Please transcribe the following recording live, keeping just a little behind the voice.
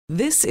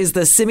This is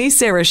the Simi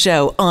Sara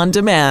Show on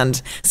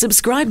demand.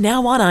 Subscribe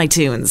now on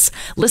iTunes.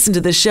 Listen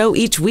to the show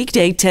each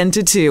weekday 10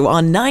 to 2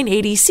 on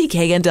 980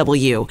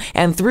 CKNW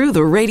and through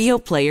the Radio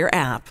Player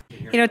app.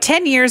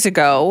 10 years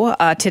ago,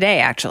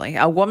 today actually,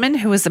 a woman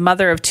who was the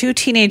mother of 2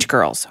 teenage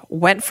girls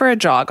went for a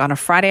jog on a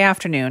Friday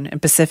afternoon in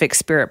Pacific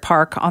Spirit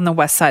Park on the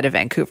west side of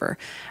Vancouver.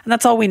 And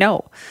that's all we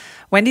know.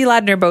 Wendy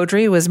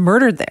Ladner-Beaudry was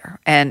murdered there.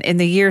 And in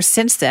the years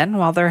since then,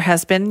 while there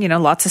has been,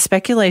 lots of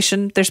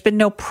speculation, there's been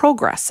no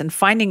progress in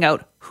finding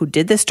out who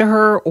did this to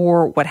her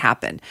or what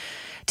happened.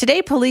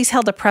 Today, police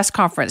held a press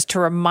conference to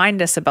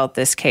remind us about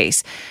this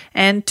case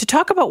and to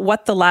talk about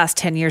what the last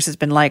 10 years has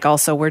been like.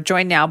 Also, we're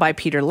joined now by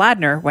Peter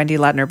Ladner, Wendy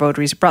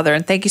Ladner-Beaudry's brother.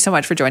 And thank you so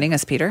much for joining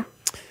us, Peter.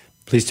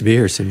 Pleased to be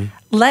here, Simi.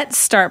 Let's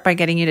start by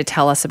getting you to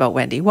tell us about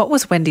Wendy. What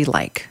was Wendy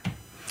like?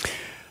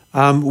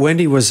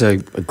 Wendy was a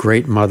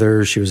great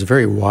mother. She was a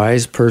very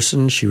wise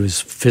person. She was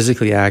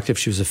physically active.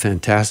 She was a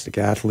fantastic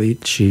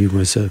athlete. She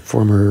was a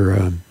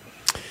former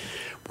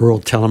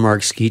world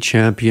telemark ski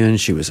champion.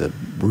 She was a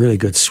really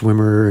good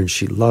swimmer, and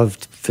she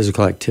loved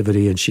physical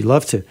activity, and she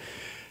loved to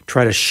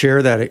try to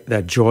share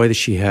that joy that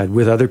she had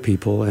with other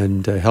people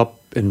and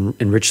help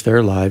enrich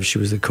their lives. She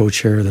was the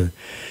co-chair of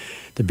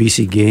the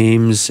BC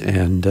Games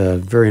and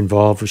very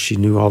involved. She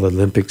knew all the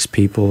Olympics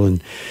people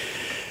and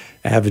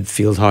avid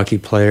field hockey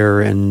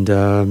player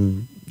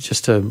and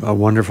just a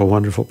wonderful,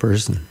 wonderful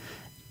person.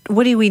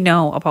 What do we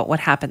know about what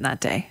happened that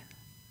day?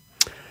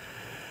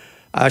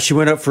 She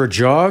went out for a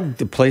jog,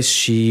 the place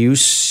she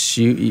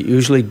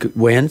usually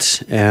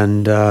went,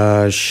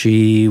 and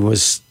she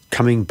was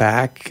coming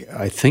back.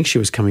 I think she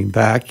was coming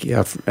back,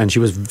 and she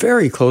was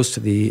very close to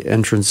the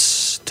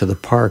entrance to the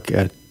park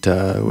at,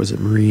 was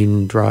it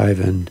Marine Drive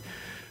and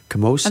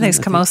Camosun? I think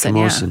it's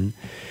Camosun,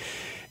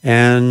 yeah.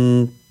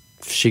 And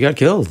she got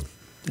killed,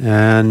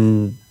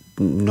 and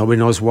nobody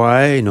knows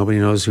why. Nobody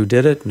knows who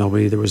did it.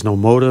 There was no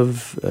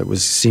motive. It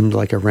seemed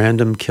like a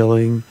random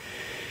killing.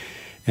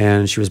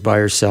 And she was by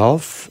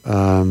herself.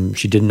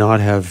 She did not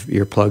have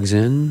earplugs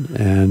in,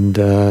 and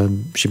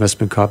she must have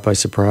been caught by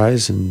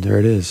surprise, and there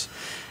it is.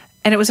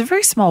 And it was a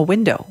very small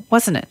window,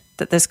 wasn't it,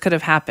 that this could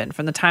have happened,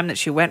 from the time that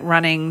she went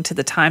running to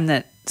the time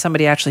that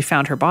somebody actually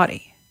found her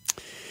body?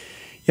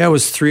 Yeah, it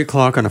was 3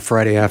 o'clock on a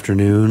Friday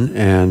afternoon,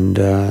 and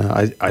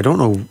I don't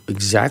know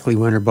exactly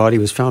when her body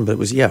was found, but it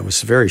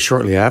was very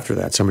shortly after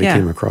that. Somebody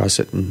came across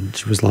it, and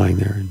she was lying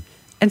there.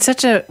 In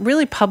such a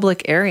really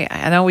public area.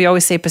 I know we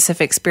always say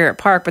Pacific Spirit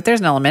Park, but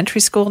there's an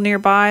elementary school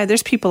nearby.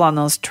 There's people on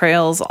those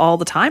trails all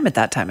the time at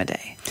that time of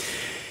day.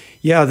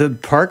 Yeah, the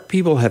park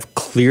people have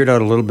cleared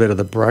out a little bit of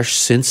the brush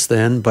since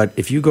then, but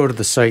if you go to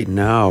the site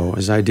now,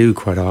 as I do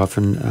quite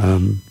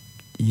often,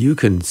 you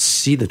can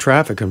see the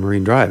traffic on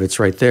Marine Drive. It's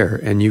right there,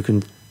 and you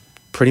can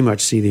pretty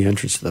much see the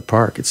entrance to the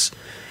park. It's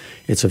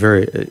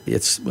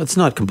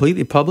not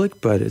completely public,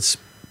 but it's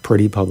a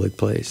pretty public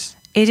place.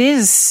 It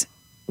is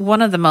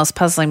one of the most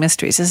puzzling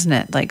mysteries, isn't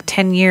it? Like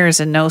 10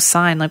 years and no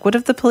sign. Like, what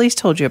have the police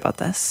told you about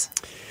this?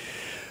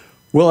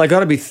 Well, I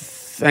got to be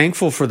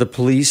thankful for the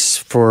police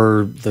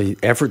for the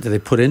effort that they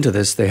put into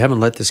this. They haven't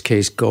let this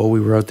case go. We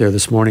were out there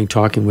this morning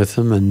talking with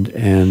them, and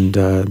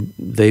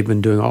they've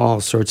been doing all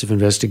sorts of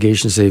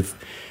investigations.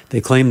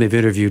 They claim they've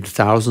interviewed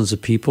thousands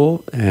of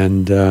people,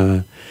 and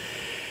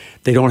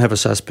they don't have a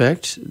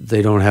suspect.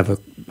 They don't have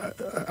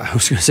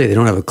they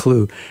don't have a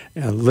clue.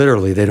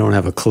 Literally, they don't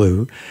have a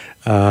clue.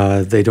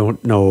 They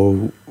don't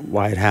know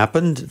why it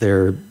happened.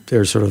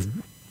 They're sort of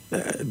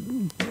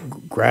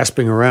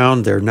grasping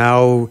around. They're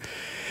now,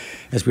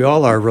 as we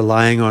all are,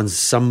 relying on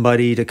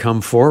somebody to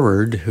come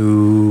forward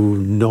who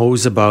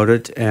knows about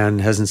it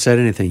and hasn't said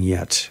anything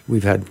yet.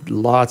 We've had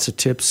lots of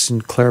tips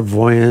and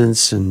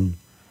clairvoyance. And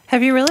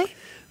have you really?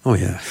 Oh,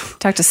 yeah.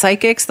 Talk to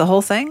psychics, the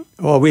whole thing?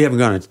 Well, we haven't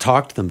gone to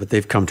talk to them, but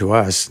they've come to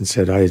us and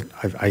said,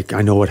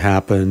 I know what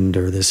happened,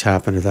 or this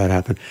happened, or that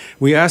happened.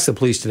 We asked the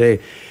police today,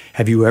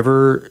 have you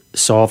ever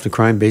solved a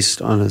crime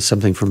based on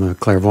something from a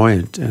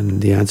clairvoyant?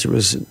 And the answer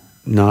was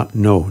no,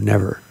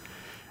 never.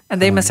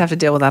 And they must have to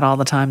deal with that all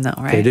the time, though,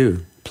 right? They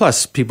do.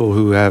 Plus, people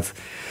who have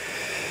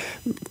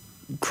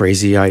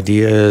crazy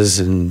ideas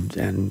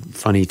and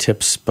funny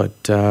tips,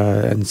 but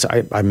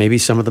maybe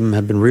some of them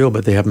have been real,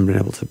 but they haven't been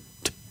able to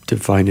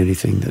find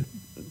anything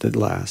that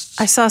lasts.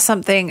 I saw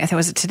something, I think it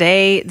was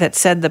today, that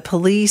said the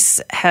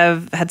police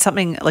have had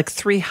something like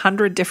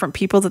 300 different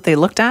people that they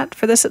looked at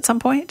for this at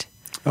some point.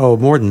 Oh,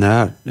 more than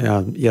that.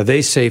 Yeah,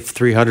 they say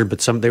 300,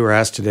 but they were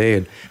asked today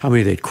and how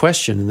many they'd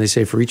questioned, and they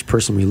say for each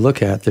person we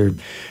look at, there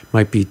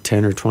might be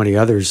 10 or 20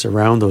 others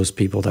around those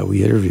people that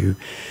we interview.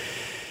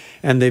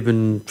 And they've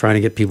been trying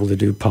to get people to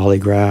do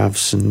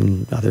polygraphs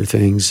and other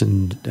things,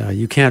 and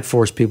you can't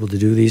force people to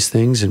do these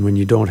things, and when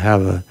you don't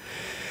have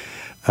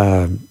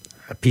a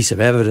piece of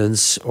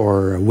evidence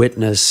or a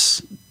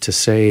witness to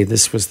say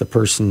this was the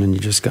person and you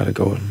just got to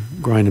go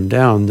and grind them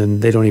down, then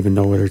they don't even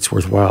know whether it's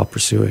worthwhile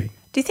pursuing.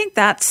 Do you think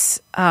that's,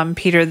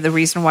 Peter, the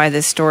reason why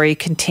this story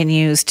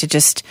continues to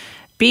just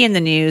be in the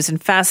news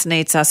and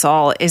fascinates us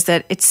all, is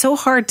that it's so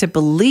hard to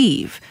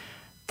believe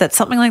that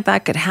something like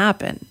that could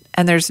happen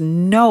and there's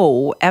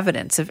no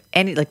evidence of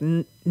any,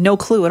 no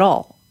clue at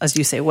all as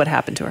you say, what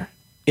happened to her?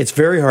 It's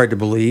very hard to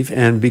believe,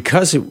 and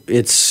because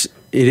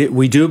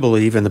we do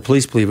believe, and the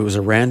police believe it was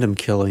a random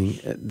killing,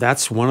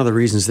 that's one of the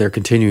reasons they're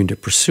continuing to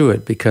pursue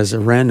it, because a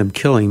random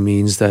killing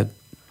means that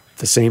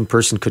the same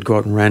person could go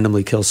out and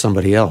randomly kill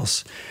somebody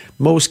else.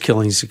 Most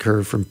killings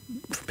occur from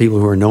people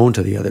who are known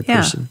to the other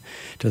person,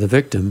 to the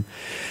victim.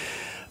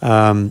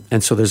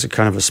 And so there's a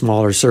kind of a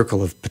smaller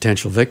circle of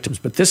potential victims.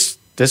 But this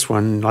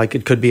one, like,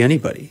 it could be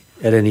anybody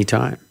at any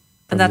time.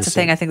 And that's the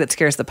thing I think that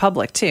scares the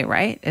public too,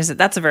 right? Is that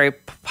that's a very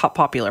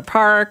popular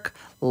park.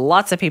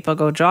 Lots of people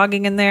go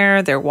jogging in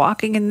there. They're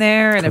walking in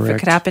there. And if it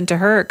could happen to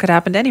her, it could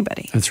happen to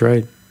anybody. That's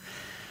right.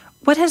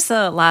 What has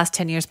the last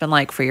 10 years been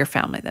like for your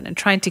family then, and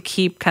trying to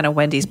keep kind of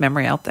Wendy's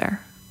memory out there?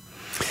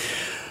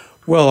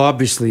 Well,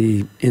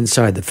 obviously,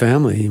 inside the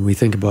family, we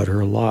think about her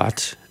a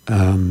lot.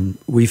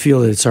 We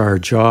feel that it's our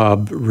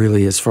job,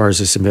 really, as far as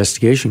this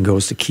investigation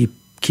goes, to keep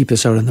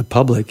this out in the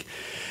public,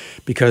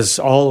 because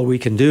all we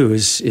can do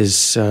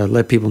is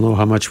let people know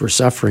how much we're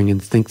suffering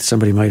and think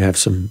somebody might have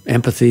some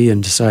empathy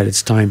and decide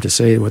it's time to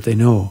say what they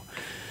know.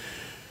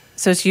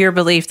 So it's your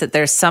belief that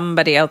there's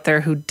somebody out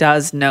there who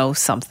does know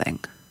something?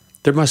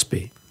 There must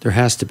be. There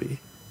has to be.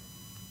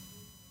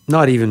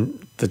 Not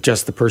even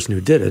just the person who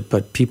did it,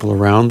 but people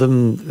around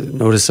them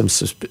noticed some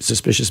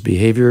suspicious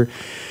behavior.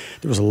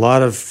 There was a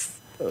lot of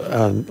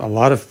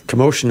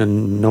commotion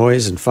and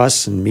noise and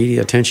fuss and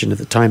media attention at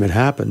the time it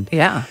happened.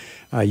 Yeah.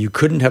 You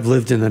couldn't have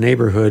lived in the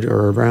neighborhood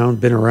or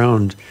been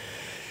around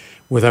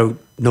without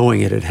knowing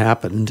it had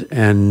happened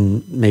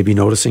and maybe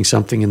noticing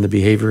something in the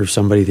behavior of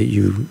somebody that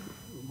you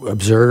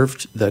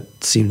observed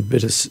that seemed a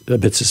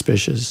bit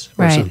suspicious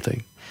or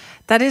something.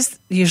 That is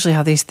usually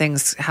how these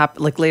things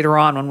happen, like later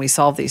on when we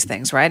solve these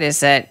things, right?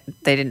 Is that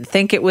they didn't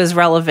think it was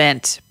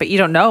relevant, but you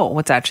don't know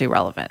what's actually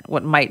relevant,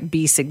 what might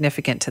be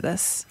significant to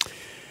this.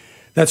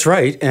 That's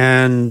right.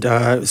 And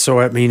so,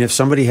 I mean, if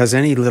somebody has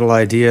any little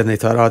idea and they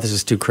thought, oh, this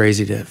is too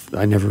crazy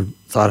I never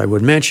thought I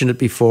would mention it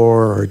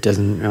before, or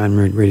I'm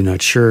really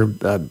not sure,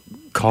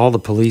 call the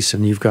police.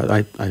 And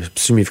I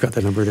assume you've got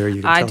the number there.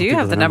 You can I do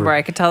have the number.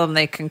 I could tell them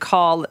they can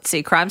call, let's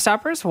see, Crime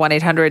Stoppers,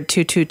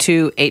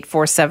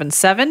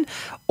 1-800-222-8477,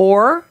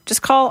 or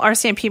just call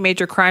RCMP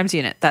Major Crimes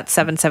Unit. That's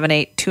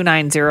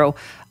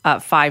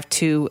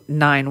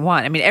 778-290-5291.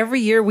 I mean,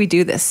 every year we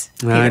do this,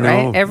 Peter, I know.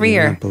 Right? Every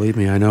year. Believe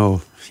me, I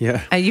know.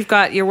 Yeah.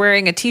 You're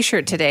wearing a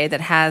T-shirt today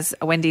that has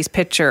Wendy's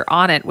picture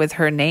on it with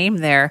her name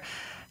there.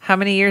 How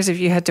many years have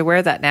you had to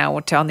wear that now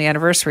on the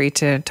anniversary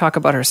to talk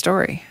about her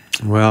story?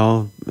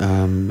 Well,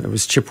 it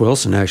was Chip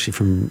Wilson, actually,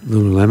 from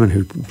Lululemon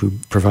who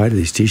provided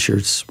these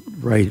T-shirts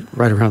right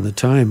around the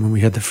time when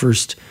we had the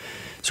first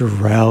sort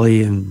of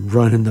rally and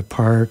run in the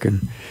park.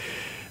 And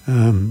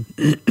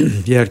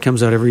yeah, it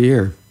comes out every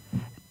year.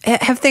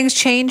 Have things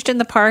changed in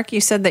the park? You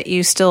said that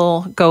you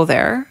still go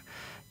there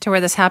to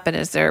where this happened.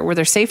 Were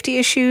there safety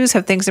issues?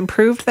 Have things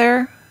improved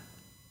there?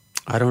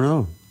 I don't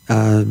know.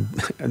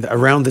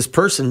 Around this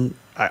person,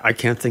 I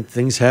can't think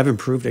things have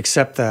improved,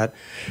 except that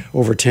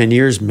over 10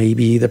 years,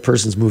 maybe the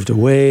person's moved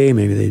away.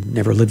 Maybe they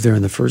never lived there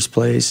in the first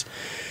place.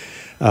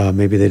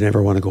 Maybe they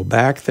never want to go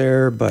back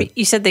there. But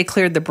you said they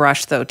cleared the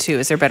brush, though, too.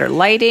 Is there better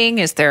lighting?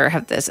 Is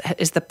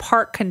the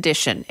park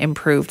condition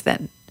improved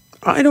then?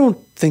 I don't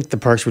think the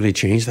park's really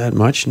changed that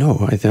much.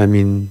 No, I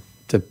mean,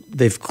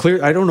 they've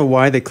cleared. I don't know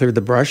why they cleared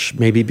the brush.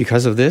 Maybe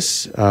because of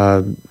this.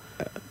 Yeah,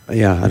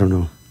 I don't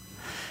know.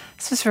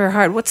 This is very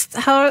hard. What's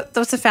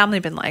the family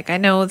been like? I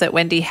know that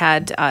Wendy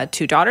had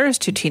 2 daughters,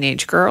 2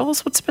 teenage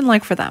girls. What's it been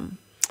like for them?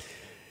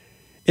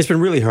 It's been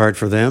really hard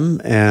for them,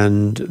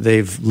 and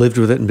they've lived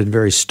with it and been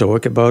very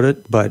stoic about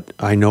it. But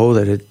I know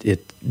that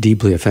it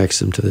deeply affects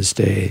them to this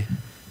day.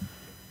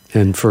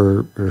 And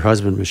for her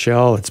husband,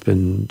 Michelle, it's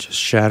been just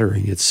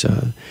shattering. It's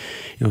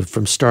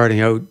from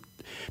starting out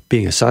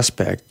being a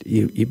suspect,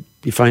 you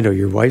find out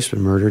your wife's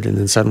been murdered, and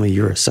then suddenly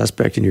you're a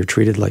suspect and you're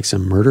treated like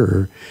some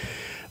murderer.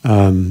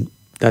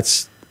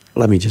 That's,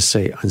 let me just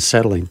say,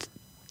 unsettling,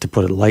 to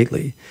put it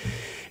lightly.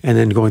 And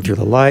then going through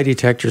the lie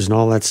detectors and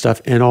all that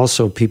stuff, and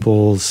also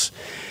people's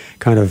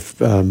kind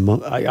of,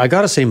 I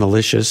got to say,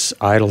 malicious,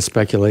 idle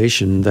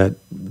speculation that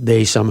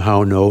they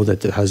somehow know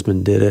that the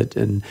husband did it.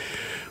 And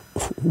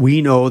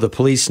we know, the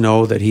police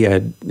know, that he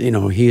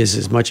is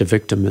as much a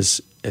victim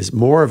as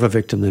more of a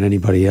victim than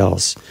anybody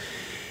else.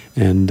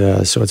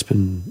 And so it's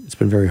been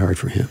very hard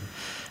for him. I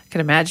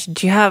can imagine.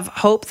 Do you have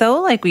hope,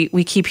 though? Like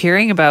we keep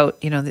hearing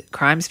about, the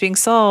crimes being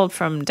solved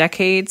from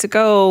decades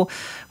ago,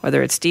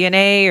 whether it's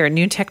DNA or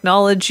new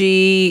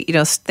technology,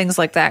 things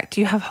like that. Do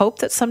you have hope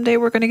that someday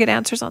we're going to get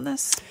answers on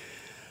this?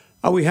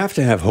 We have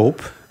to have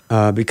hope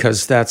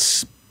because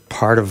that's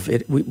part of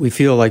it. We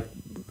feel like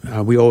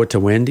we owe it to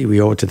Wendy,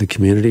 we owe it to the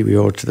community, we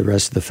owe it to the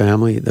rest of the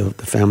family. The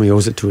family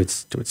owes it to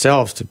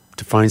itself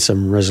to find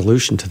some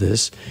resolution to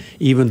this,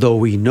 even though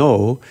we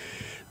know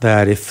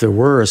that if there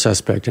were a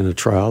suspect in a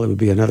trial, it would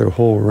be another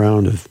whole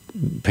round of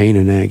pain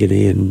and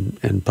agony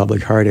and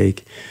public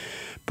heartache.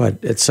 But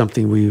it's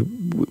something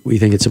we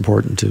think it's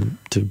important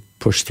to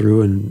push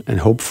through and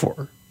hope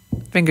for.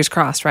 Fingers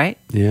crossed, right?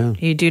 Yeah.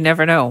 You do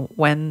never know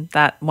when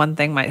that one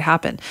thing might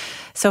happen.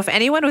 So if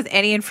anyone with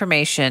any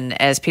information,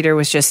 as Peter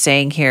was just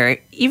saying here,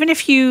 even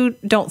if you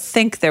don't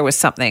think there was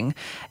something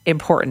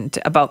important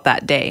about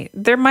that day,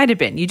 there might have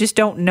been. You just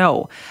don't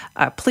know.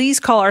 Please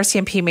call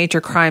RCMP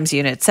Major Crimes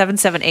Unit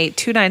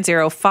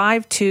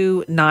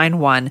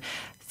 778-290-5291.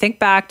 Think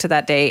back to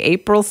that day,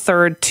 April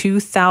 3rd,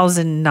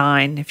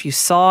 2009. If you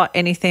saw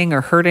anything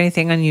or heard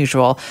anything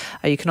unusual,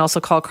 you can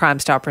also call Crime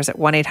Stoppers at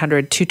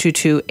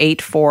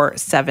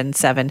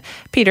 1-800-222-8477.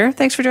 Peter,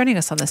 thanks for joining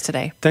us on this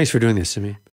today. Thanks for doing this, Simi.